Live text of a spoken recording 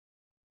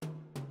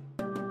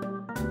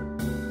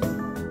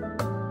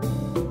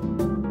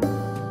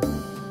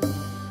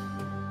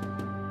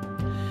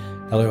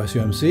Hello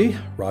SUMC,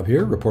 Rob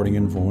here, reporting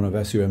in from one of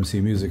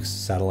SUMC Music's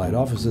satellite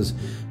offices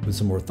with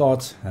some more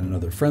thoughts and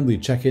another friendly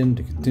check-in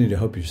to continue to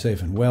hope you're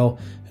safe and well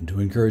and to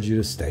encourage you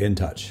to stay in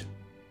touch.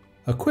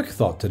 A quick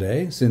thought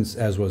today, since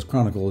as was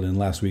chronicled in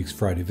last week's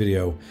Friday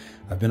video,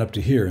 I've been up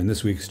to here in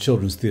this week's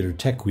Children's Theatre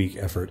Tech Week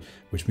effort,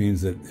 which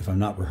means that if I'm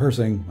not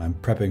rehearsing, I'm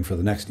prepping for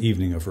the next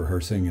evening of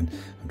rehearsing, and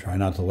I'm trying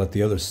not to let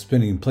the other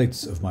spinning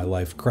plates of my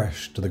life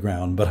crash to the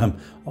ground, but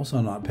I'm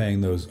also not paying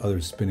those other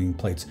spinning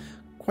plates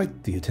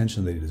quite the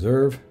attention they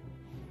deserve.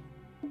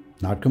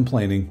 Not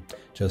complaining,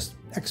 just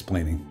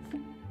explaining.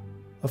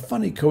 A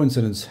funny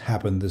coincidence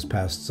happened this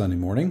past Sunday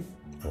morning,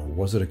 or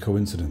was it a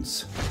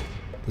coincidence?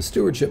 The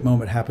stewardship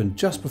moment happened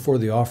just before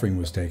the offering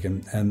was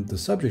taken, and the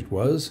subject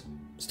was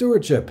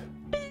stewardship.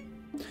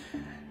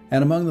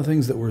 And among the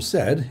things that were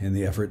said in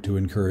the effort to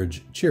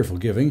encourage cheerful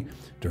giving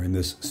during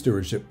this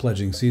stewardship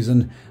pledging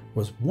season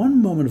was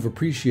one moment of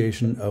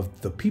appreciation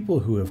of the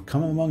people who have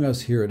come among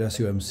us here at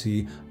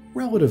SUMC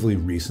relatively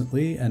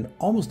recently and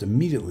almost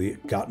immediately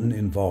gotten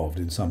involved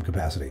in some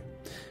capacity.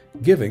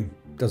 Giving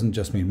doesn't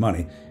just mean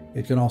money,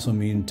 it can also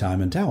mean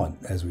time and talent,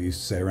 as we used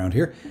to say around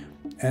here.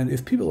 And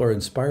if people are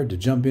inspired to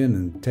jump in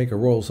and take a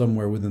role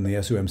somewhere within the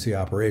SUMC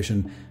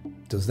operation,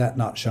 does that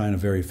not shine a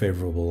very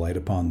favorable light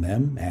upon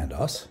them and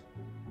us?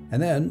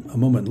 And then, a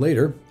moment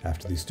later,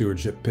 after the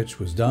stewardship pitch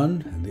was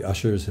done and the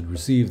ushers had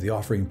received the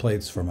offering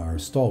plates from our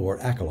stalwart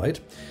acolyte,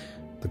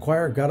 the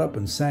choir got up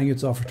and sang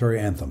its offertory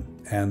anthem,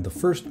 and the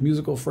first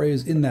musical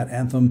phrase in that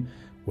anthem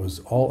was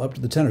all up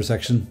to the tenor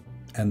section,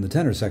 and the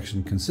tenor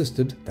section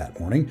consisted, that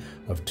morning,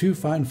 of two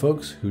fine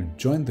folks who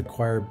joined the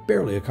choir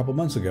barely a couple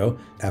months ago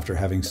after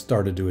having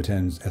started to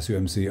attend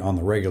SUMC on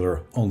the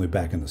regular only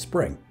back in the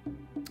spring.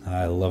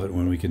 I love it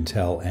when we can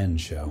tell and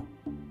show.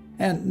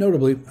 And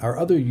notably, our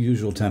other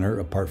usual tenor,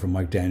 apart from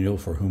Mike Daniel,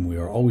 for whom we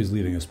are always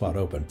leaving a spot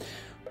open,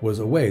 was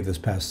away this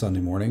past Sunday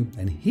morning,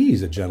 and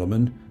he's a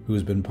gentleman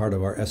who's been part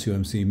of our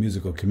SUMC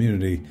musical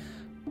community,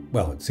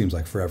 well, it seems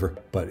like forever,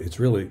 but it's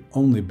really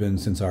only been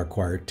since our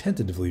choir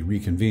tentatively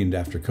reconvened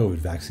after COVID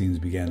vaccines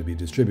began to be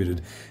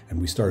distributed,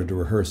 and we started to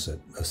rehearse at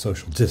a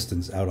social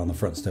distance out on the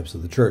front steps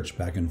of the church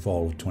back in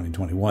fall of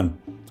 2021.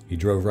 He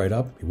drove right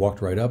up, he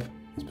walked right up,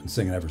 he's been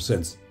singing ever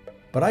since.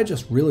 But I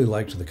just really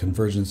liked the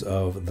convergence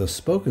of the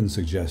spoken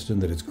suggestion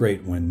that it's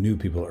great when new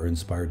people are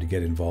inspired to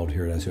get involved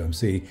here at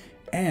SUMC,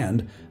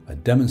 and a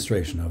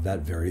demonstration of that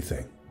very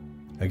thing.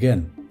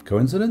 Again,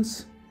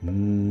 coincidence?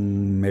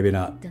 Maybe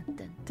not.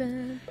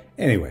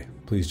 Anyway,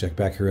 please check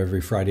back here every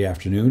Friday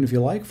afternoon if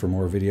you like for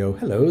more video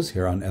hellos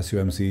here on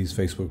SUMC's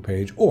Facebook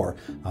page or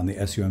on the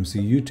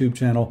SUMC YouTube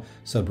channel,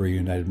 Sudbury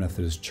United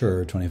Methodist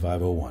Chur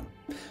 2501.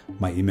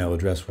 My email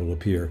address will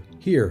appear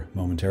here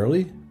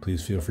momentarily.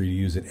 Please feel free to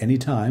use it any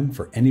time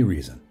for any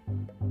reason.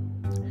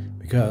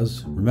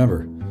 Because,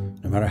 remember,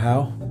 no matter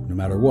how, no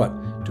matter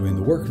what, doing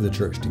the work of the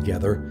church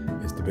together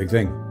is the big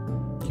thing.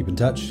 Keep in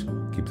touch,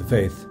 keep the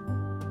faith,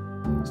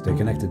 stay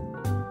connected.